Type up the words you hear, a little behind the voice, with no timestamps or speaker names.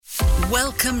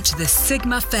Welcome to the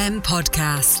Sigma Femme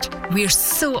podcast. We're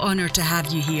so honoured to have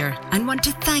you here and want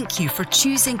to thank you for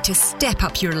choosing to step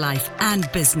up your life and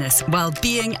business while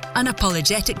being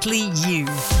unapologetically you.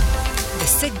 The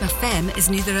Sigma Femme is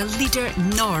neither a leader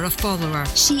nor a follower.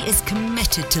 She is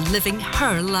committed to living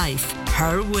her life,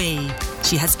 her way.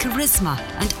 She has charisma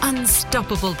and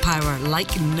unstoppable power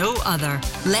like no other.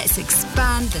 Let's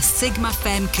expand the Sigma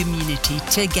Femme community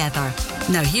together.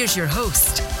 Now here's your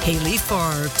host, Hayley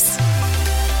Forbes.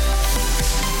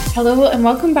 Hello and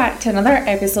welcome back to another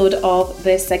episode of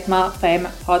the Sigma Femme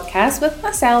podcast with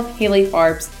myself, Hayley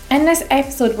Forbes. In this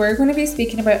episode, we're going to be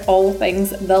speaking about all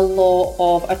things the law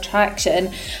of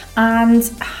attraction and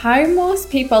how most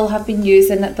people have been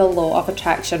using the law of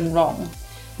attraction wrong.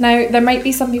 Now, there might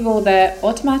be some people that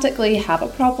automatically have a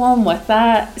problem with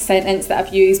that sentence that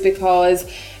I've used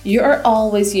because you are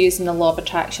always using the law of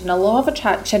attraction. The law of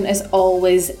attraction is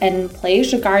always in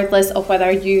place regardless of whether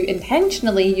you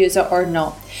intentionally use it or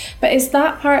not. But it's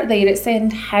that part there, it's the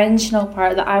intentional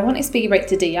part that I want to speak about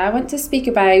today. I want to speak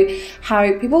about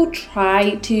how people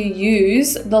try to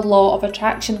use the law of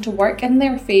attraction to work in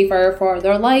their favour for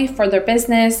their life, for their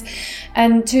business,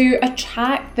 and to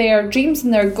attract their dreams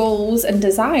and their goals and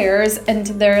desires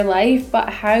into their life, but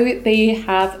how they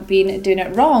have been doing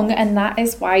it wrong, and that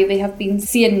is why they have been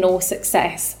seeing no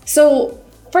success. So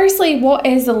firstly, what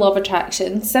is the law of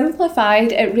attraction?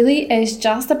 Simplified, it really is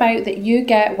just about that you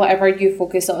get whatever you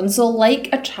focus on. So like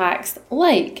attracts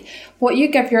like. What you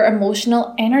give your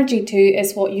emotional energy to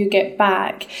is what you get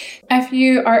back. If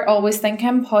you are always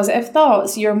thinking positive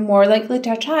thoughts, you're more likely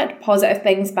to attract positive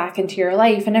things back into your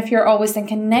life. And if you're always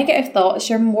thinking negative thoughts,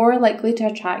 you're more likely to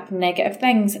attract negative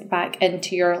things back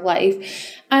into your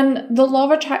life. And the law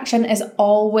of attraction is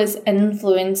always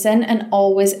influencing and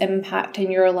always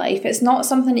impacting your life. It's not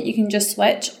something that you can just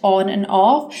switch on and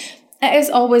off. It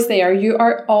is always there. You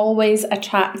are always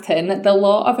attracting. The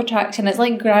law of attraction is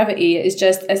like gravity. It's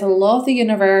a law of the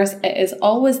universe. It is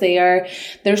always there.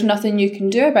 There's nothing you can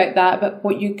do about that. But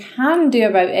what you can do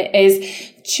about it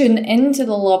is tune into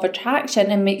the law of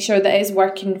attraction and make sure that it's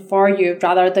working for you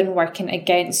rather than working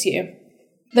against you.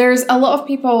 There's a lot of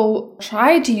people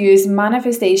try to use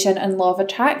manifestation and law of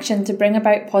attraction to bring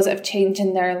about positive change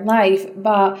in their life,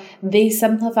 but they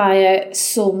simplify it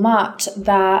so much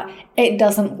that it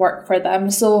doesn't work for them.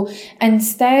 So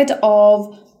instead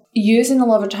of using the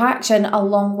law of attraction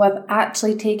along with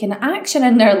actually taking action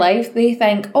in their life, they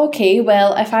think, okay,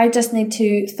 well, if I just need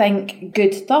to think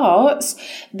good thoughts,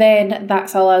 then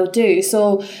that's all I'll do.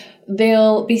 So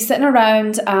they'll be sitting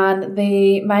around and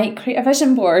they might create a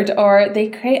vision board, or they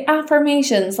create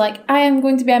affirmations like, I am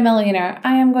going to be a millionaire,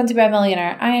 I am going to be a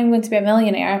millionaire, I am going to be a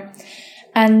millionaire.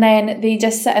 And then they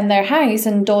just sit in their house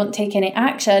and don't take any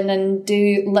action and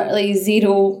do literally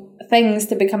zero things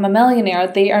to become a millionaire.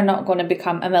 They are not going to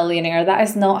become a millionaire. That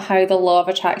is not how the law of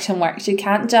attraction works. You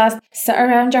can't just sit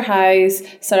around your house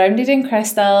surrounded in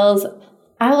crystals.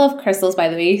 I love crystals, by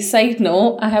the way. Side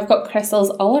note, I have got crystals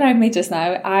all around me just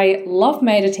now. I love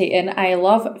meditating. I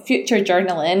love future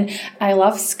journaling. I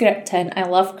love scripting. I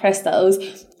love crystals.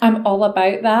 I'm all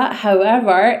about that.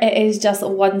 However, it is just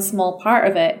one small part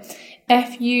of it.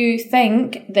 If you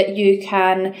think that you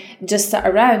can just sit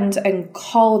around and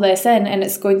call this in and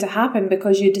it's going to happen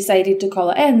because you decided to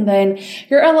call it in, then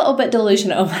you're a little bit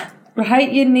delusional,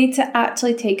 right? You need to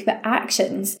actually take the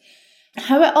actions.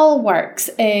 How it all works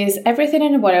is everything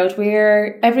in the world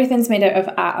where everything's made out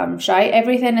of atoms, right?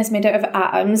 Everything is made out of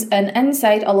atoms, and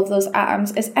inside all of those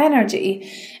atoms is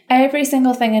energy. Every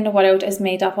single thing in the world is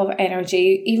made up of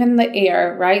energy, even the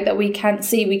air, right? That we can't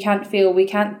see, we can't feel, we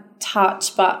can't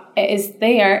touch, but it is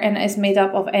there and it is made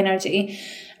up of energy.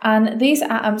 And these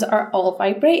atoms are all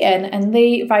vibrating, and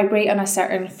they vibrate on a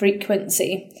certain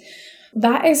frequency.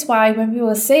 That is why when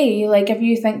people say, like, if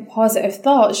you think positive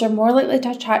thoughts, you're more likely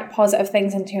to attract positive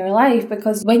things into your life,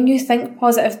 because when you think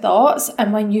positive thoughts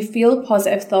and when you feel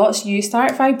positive thoughts, you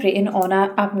start vibrating on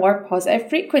a more positive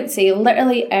frequency.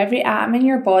 Literally every atom in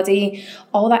your body,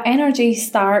 all that energy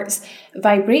starts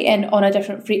vibrating on a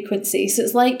different frequency. So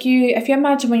it's like if you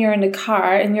imagine when you're in the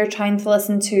car and you're trying to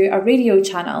listen to a radio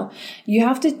channel, you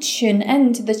have to tune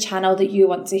into the channel that you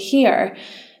want to hear.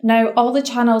 Now, all the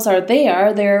channels are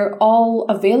there, they're all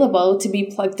available to be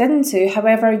plugged into.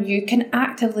 However, you can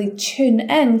actively tune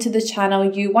in to the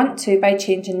channel you want to by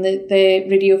changing the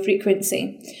radio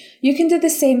frequency. You can do the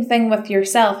same thing with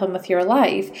yourself and with your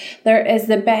life. There is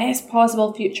the best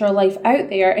possible future life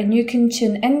out there, and you can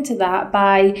tune into that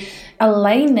by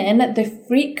aligning the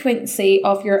frequency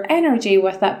of your energy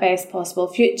with that best possible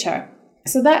future.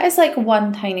 So that is like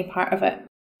one tiny part of it.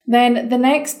 Then the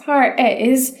next part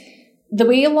is the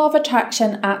way law of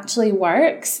attraction actually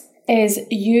works is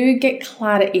you get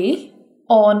clarity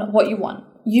on what you want.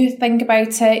 You think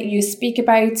about it, you speak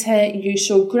about it, you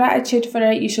show gratitude for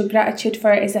it, you show gratitude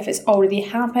for it as if it's already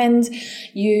happened.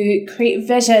 You create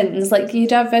visions, like you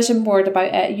do a vision board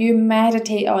about it, you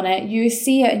meditate on it, you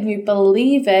see it and you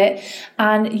believe it,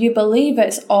 and you believe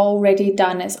it's already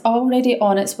done, it's already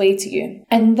on its way to you.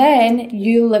 And then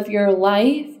you live your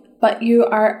life, but you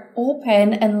are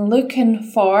open and looking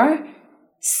for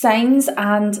signs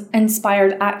and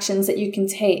inspired actions that you can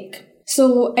take.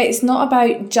 So it's not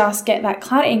about just get that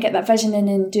clarity and get that vision in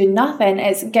and do nothing.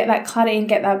 It's get that clarity and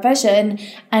get that vision,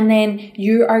 and then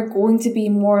you are going to be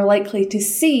more likely to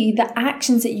see the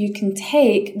actions that you can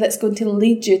take that's going to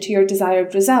lead you to your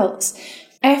desired results.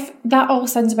 If that all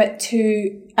sounds a bit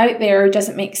too out there or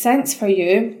doesn't make sense for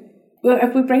you, well,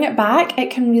 if we bring it back, it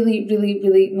can really, really,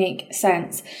 really make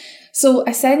sense. So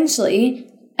essentially,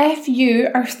 if you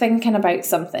are thinking about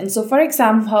something, so for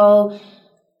example,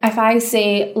 if I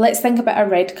say, let's think about a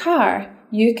red car,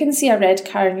 you can see a red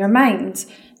car in your mind.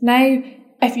 Now,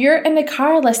 if you're in the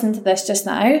car listening to this just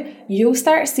now, you'll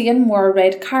start seeing more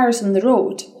red cars on the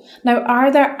road. Now,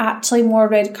 are there actually more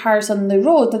red cars on the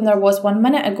road than there was 1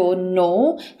 minute ago?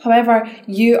 No. However,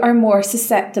 you are more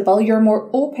susceptible, you're more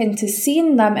open to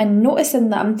seeing them and noticing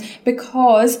them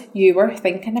because you were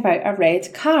thinking about a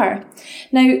red car.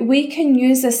 Now, we can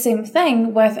use the same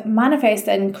thing with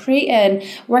manifesting, creating,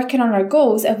 working on our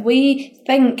goals. If we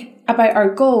think about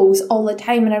our goals all the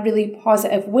time in a really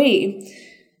positive way,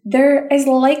 there is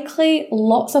likely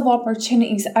lots of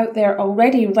opportunities out there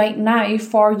already right now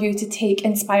for you to take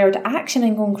inspired action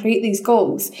and go and create these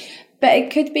goals. But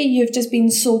it could be you've just been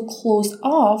so closed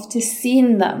off to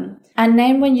seeing them. And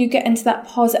then when you get into that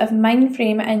positive mind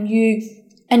frame and you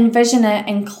envision it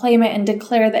and claim it and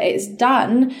declare that it's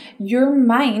done, your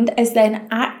mind is then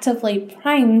actively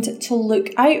primed to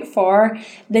look out for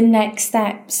the next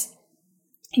steps.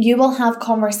 You will have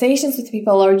conversations with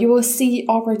people, or you will see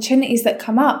opportunities that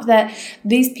come up that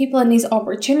these people and these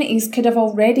opportunities could have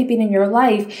already been in your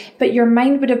life, but your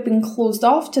mind would have been closed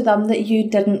off to them that you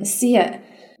didn't see it,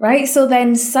 right? So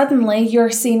then suddenly you're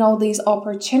seeing all these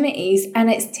opportunities and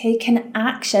it's taken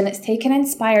action, it's taken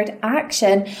inspired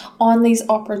action on these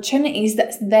opportunities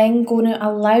that's then going to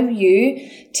allow you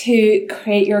to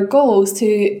create your goals,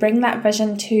 to bring that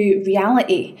vision to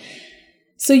reality.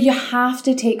 So you have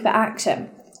to take the action.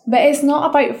 But it's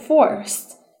not about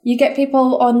force. You get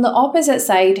people on the opposite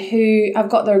side who have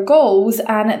got their goals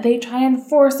and they try and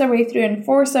force their way through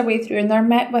and they're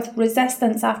met with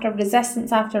resistance after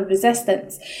resistance after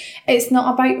resistance. It's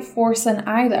not about forcing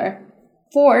either.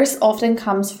 Force often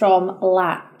comes from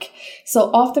lack. So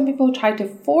often people try to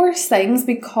force things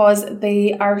because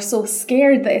they are so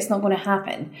scared that it's not going to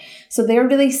happen. So they're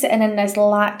really sitting in this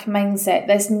lack mindset,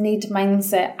 this need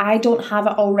mindset. I don't have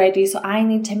it already, so I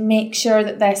need to make sure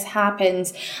that this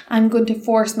happens. I'm going to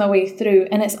force my way through,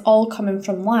 and it's all coming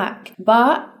from lack.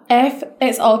 But if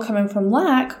it's all coming from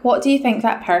lack, what do you think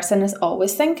that person is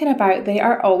always thinking about? They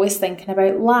are always thinking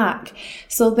about lack.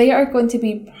 So they are going to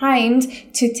be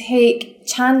primed to take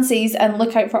chances and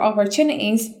look out for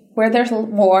opportunities where there's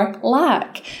more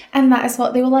lack. And that is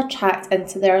what they will attract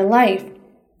into their life.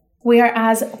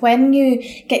 Whereas when you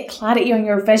get clarity on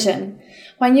your vision,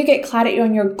 when you get clarity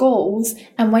on your goals,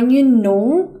 and when you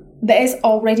know that is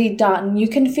already done, you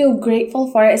can feel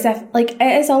grateful for it as if like it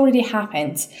has already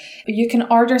happened. You can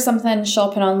order something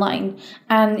shopping online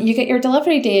and you get your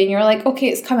delivery day and you're like, okay,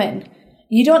 it's coming.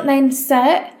 You don't then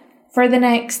sit for the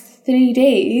next 3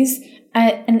 days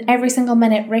and every single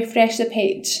minute refresh the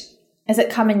page. Is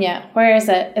it coming yet? Where is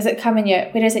it? Is it coming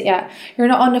yet? Where is it yet? You're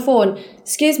not on the phone.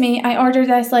 Excuse me, I ordered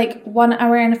this like 1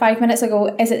 hour and 5 minutes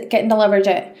ago. Is it getting delivered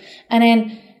yet? And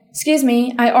then, excuse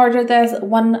me, I ordered this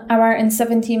 1 hour and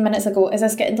 17 minutes ago. Is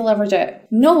this getting delivered yet?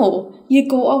 No, you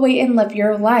go away and live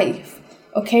your life.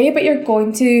 Okay, but you're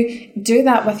going to do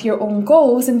that with your own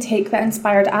goals and take that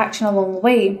inspired action along the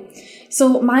way.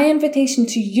 So my invitation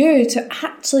to you to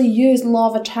actually use law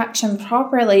of attraction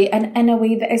properly and in a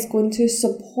way that is going to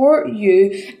support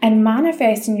you and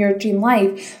manifest in your dream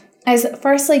life is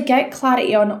firstly get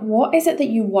clarity on what is it that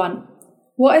you want.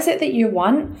 What is it that you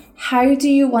want? How do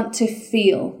you want to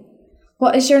feel?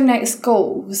 What is your next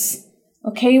goals?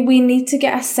 Okay, we need to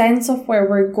get a sense of where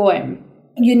we're going.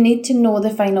 You need to know the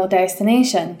final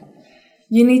destination.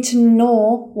 You need to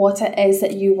know what it is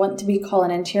that you want to be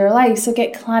calling into your life. So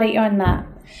get clarity on that.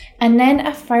 And then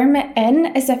affirm it in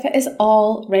as if it is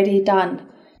already done.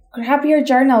 Grab your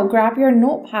journal, grab your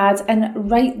notepad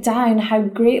and write down how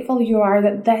grateful you are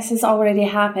that this has already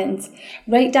happened.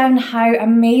 Write down how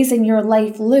amazing your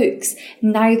life looks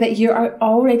now that you are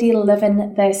already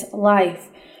living this life.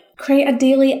 Create a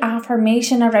daily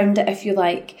affirmation around it if you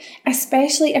like,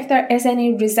 especially if there is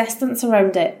any resistance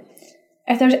around it.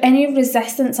 If there's any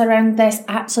resistance around this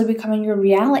actually becoming your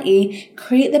reality,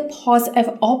 create the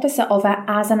positive opposite of it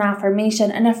as an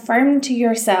affirmation and affirm to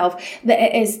yourself that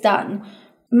it is done.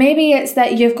 Maybe it's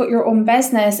that you've got your own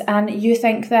business and you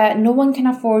think that no one can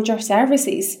afford your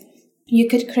services. You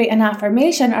could create an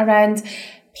affirmation around,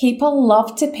 people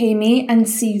love to pay me and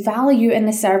see value in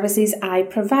the services I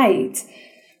provide.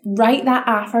 Write that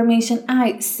affirmation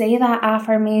out, say that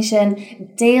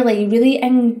affirmation daily, really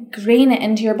ingrain it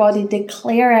into your body,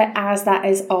 declare it as that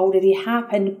has already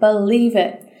happened, believe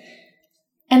it.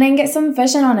 And then get some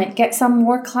vision on it, get some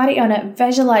more clarity on it,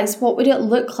 visualize what would it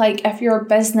look like if your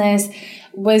business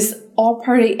was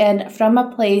operating from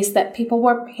a place that people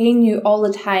were paying you all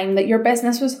the time, that your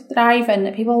business was thriving,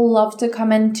 that people love to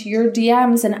come into your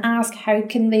DMs and ask how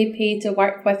can they pay to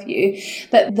work with you,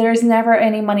 that there's never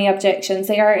any money objections,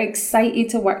 they are excited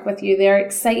to work with you, they are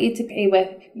excited to pay with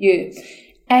you.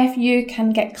 If you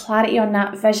can get clarity on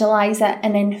that, visualize it,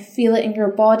 and then feel it in your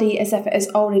body as if it is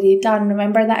already done.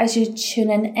 Remember, that is you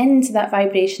tuning into that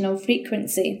vibrational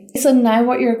frequency. So now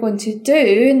what you're going to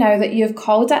do, now that you've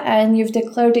called it in, you've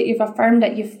declared it, you've affirmed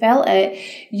it, you've felt it,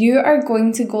 you are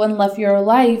going to go and live your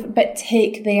life, but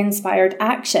take the inspired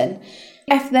action.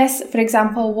 If this, for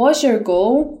example, was your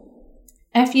goal,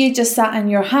 if you just sat in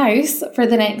your house for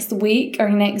the next week or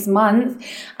next month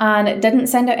and didn't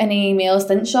send out any emails,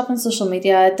 didn't shop on social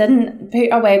media, didn't put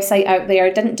a website out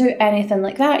there, didn't do anything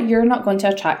like that, you're not going to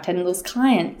attract in those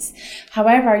clients.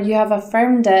 However, you have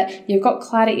affirmed it, you've got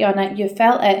clarity on it, you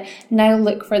felt it, now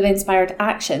look for the inspired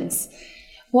actions.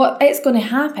 What is going to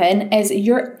happen is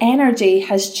your energy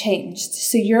has changed.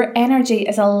 So your energy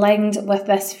is aligned with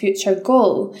this future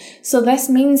goal. So this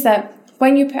means that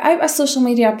when you put out a social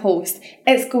media post,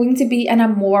 it's going to be in a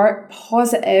more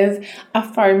positive,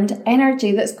 affirmed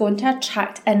energy that's going to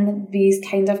attract in these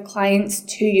kind of clients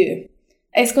to you.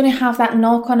 It's going to have that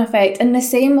knock-on effect, and the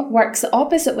same works the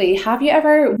opposite way. Have you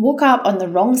ever woke up on the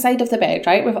wrong side of the bed,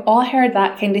 right? We've all heard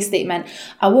that kind of statement.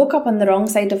 I woke up on the wrong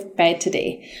side of bed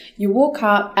today. You woke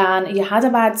up and you had a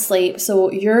bad sleep,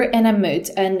 so you're in a mood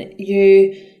and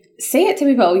you say it to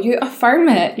people, you affirm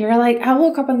it. You're like, I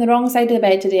woke up on the wrong side of the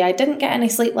bed today. I didn't get any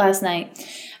sleep last night.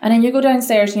 And then you go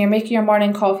downstairs and you're making your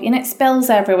morning coffee and it spills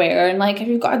everywhere. And like, if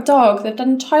you've got a dog, they've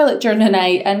done the toilet during the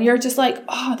night and you're just like,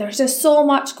 oh, there's just so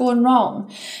much going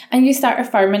wrong. And you start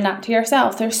affirming that to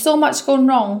yourself. There's so much going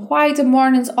wrong. Why do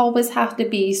mornings always have to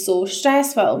be so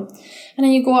stressful? And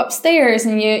then you go upstairs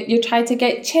and you try to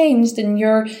get changed and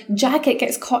your jacket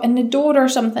gets caught in the door or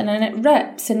something and it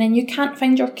rips, and then you can't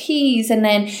find your keys, and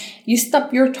then you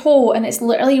stub your toe, and it's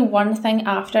literally one thing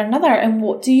after another. And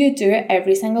what do you do at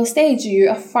every single stage? You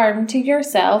affirm to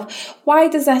yourself, why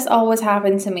does this always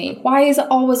happen to me? Why is it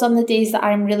always on the days that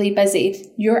I'm really busy?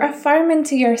 You're affirming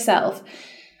to yourself.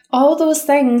 All those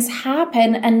things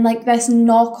happen in like this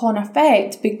knock-on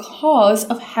effect because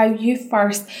of how you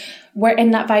first were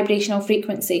in that vibrational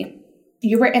frequency.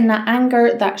 You were in that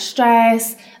anger, that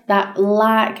stress, that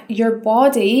lack. Your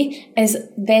body is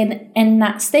then in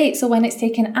that state. So when it's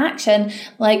taking action,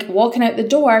 like walking out the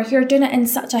door, you're doing it in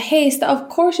such a haste that of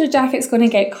course your jacket's going to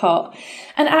get caught.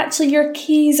 And actually your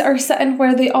keys are sitting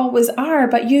where they always are,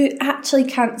 but you actually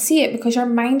can't see it because your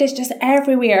mind is just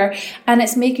everywhere and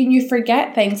it's making you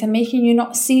forget things and making you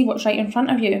not see what's right in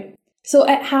front of you. So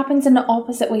it happens in the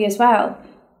opposite way as well.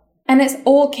 And it's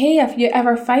okay if you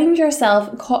ever find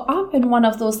yourself caught up in one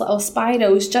of those little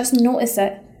spirals, just notice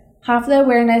it. Have the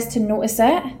awareness to notice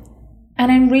it and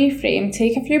then reframe.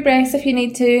 Take a few breaths if you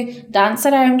need to, dance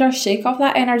around or shake off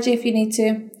that energy if you need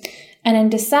to, and then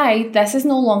decide this is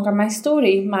no longer my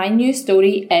story. My new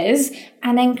story is,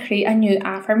 and then create a new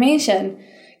affirmation.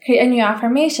 Create a new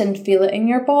affirmation, feel it in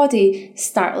your body,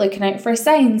 start looking out for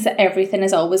signs that everything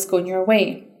is always going your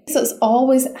way. So it's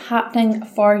always happening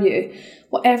for you.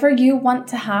 Whatever you want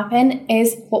to happen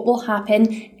is what will happen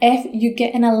if you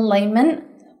get in alignment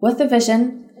with the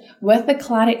vision, with the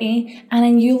clarity, and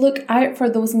then you look out for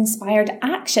those inspired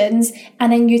actions,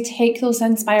 and then you take those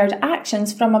inspired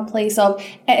actions from a place of,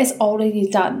 it is already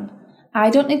done. I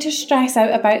don't need to stress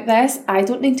out about this. I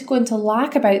don't need to go into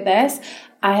lack about this.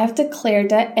 I have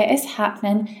declared it. It is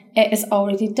happening. It is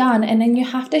already done. And then you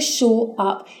have to show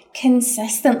up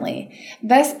consistently.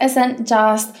 This isn't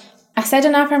just, I said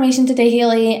an affirmation today,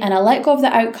 Hayley, and I let go of the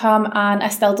outcome and I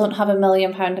still don't have £1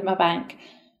 million in my bank.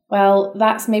 Well,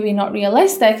 that's maybe not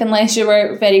realistic unless you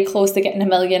were very close to getting £1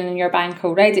 million in your bank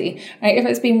already, right? If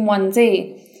it's been one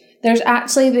day, there's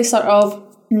actually this sort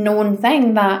of known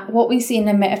thing that what we see in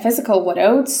the metaphysical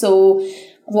world, so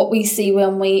what we see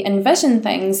when we envision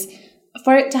things,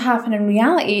 For it to happen in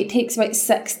reality, it takes about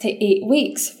 6 to 8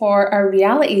 weeks for our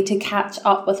reality to catch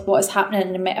up with what is happening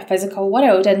in the metaphysical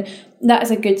world. And that is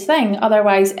a good thing.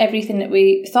 Otherwise, everything that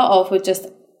we thought of would just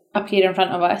appear in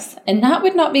front of us. And that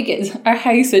would not be good. Our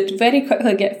house would very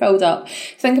quickly get filled up.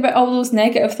 Think about all those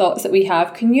negative thoughts that we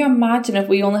have. Can you imagine if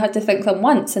we only had to think them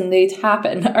once and they'd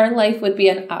happen? Our life would be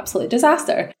an absolute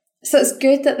disaster. So it's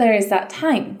good that there is that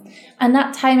time. And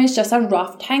that time is just a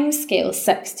rough time scale,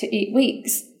 6 to 8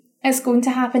 weeks. It's going to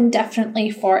happen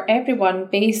differently for everyone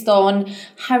based on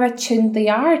how attuned they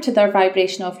are to their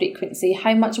vibrational frequency,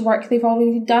 how much work they've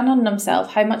already done on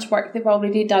themselves, how much work they've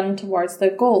already done towards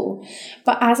their goal.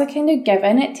 But as a kind of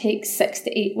given, it takes 6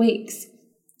 to 8 weeks.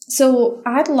 So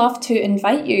I'd love to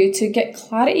invite you to get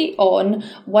clarity on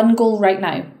one goal right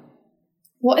now.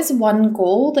 What is one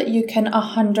goal that you can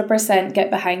 100% get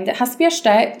behind? It has to be a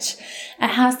stretch. It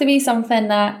has to be something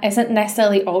that isn't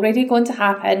necessarily already going to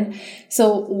happen.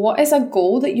 So what is a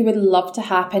goal that you would love to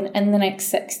happen in the next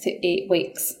 6 to 8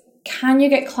 weeks? Can you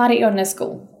get clarity on this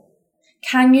goal?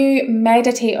 Can you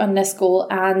meditate on this goal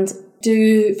and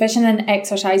do vision and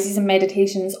exercises and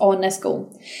meditations on this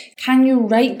goal? Can you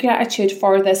write gratitude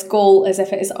for this goal as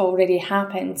if it has already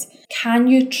happened? Can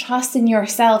you trust in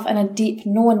yourself and a deep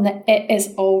knowing that it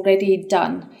is already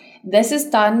done? This is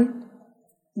done.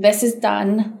 This is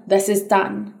done. This is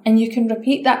done. And you can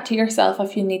repeat that to yourself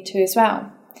if you need to as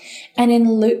well. And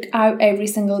then look out every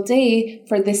single day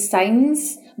for the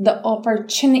signs, the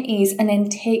opportunities, and then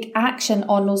take action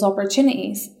on those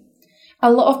opportunities.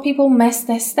 A lot of people miss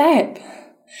this step.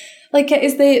 Like, it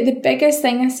is the biggest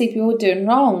thing I see people doing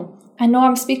wrong. I know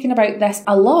I'm speaking about this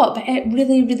a lot, but it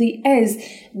really, really is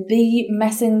the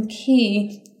missing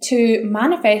key to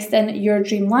manifesting your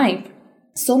dream life.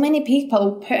 So many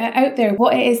people put it out there,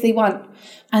 what it is they want.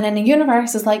 And then the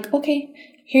universe is like, okay,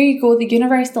 here you go, the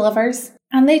universe delivers.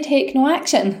 And they take no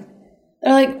action.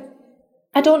 They're like,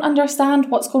 I don't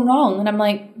understand what's going wrong. And I'm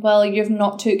like, well, you've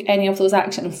not took any of those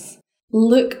actions.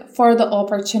 Look for the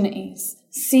opportunities.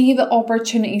 See the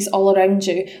opportunities all around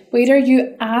you. Where are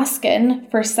you asking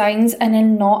for signs and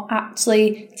then not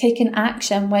actually taking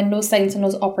action when those signs and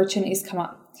those opportunities come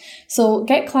up? So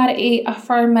get clarity,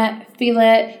 affirm it, feel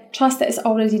it, trust that it's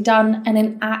already done, and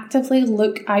then actively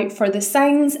look out for the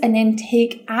signs and then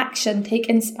take action, take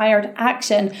inspired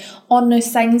action on those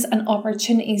signs and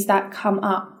opportunities that come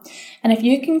up. And if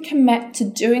you can commit to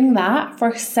doing that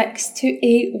for 6 to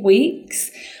 8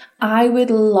 weeks, I would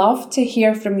love to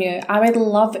hear from you. I would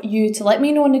love you to let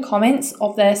me know in the comments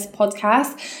of this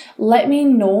podcast. Let me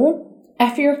know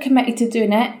if you're committed to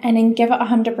doing it and then give it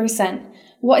 100%.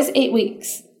 What is 8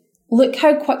 weeks? Look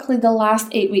how quickly the last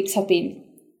 8 weeks have been.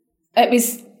 It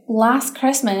was last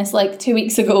Christmas, like 2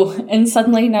 weeks ago, and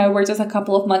suddenly now we're just a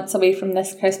couple of months away from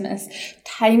this Christmas.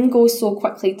 Time goes so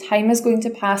quickly. Time is going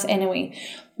to pass anyway.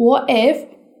 What if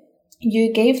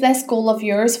you gave this goal of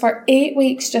yours for 8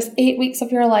 weeks, just 8 weeks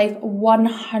of your life,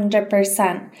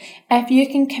 100%. If you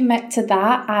can commit to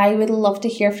that, I would love to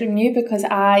hear from you because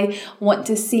I want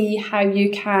to see how you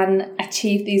can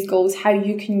achieve these goals, how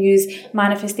you can use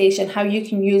manifestation, how you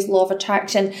can use law of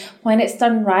attraction. When it's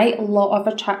done right, law of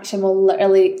attraction will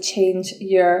literally change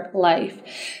your life.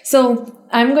 So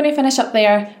I'm going to finish up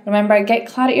there. Remember, get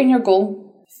clarity on your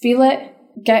goal, feel it,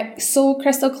 get so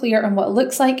crystal clear on what it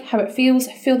looks like, how it feels,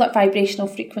 feel that vibrational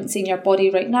frequency in your body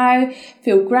right now,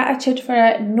 feel gratitude for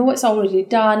it, know it's already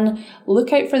done,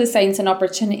 look out for the signs and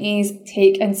opportunities,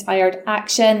 take inspired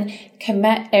action,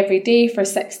 commit every day for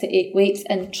 6 to 8 weeks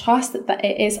and trust that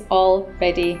it is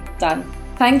already done.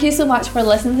 Thank you so much for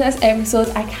listening to this episode.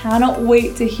 I cannot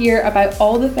wait to hear about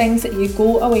all the things that you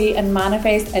go away and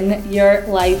manifest in your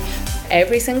life.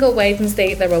 Every single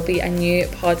Wednesday there will be a new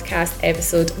podcast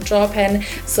episode dropping,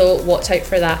 so watch out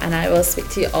for that and I will speak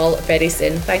to you all very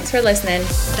soon. Thanks for listening.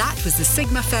 That was the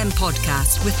Sigma Femme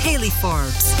podcast with Hayley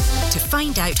Forbes. To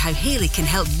find out how Hayley can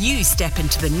help you step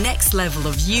into the next level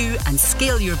of you and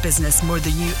scale your business more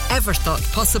than you ever thought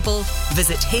possible,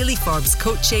 visit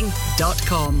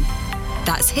HayleyForbesCoaching.com.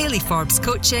 That's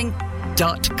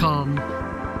HayleyForbesCoaching.com.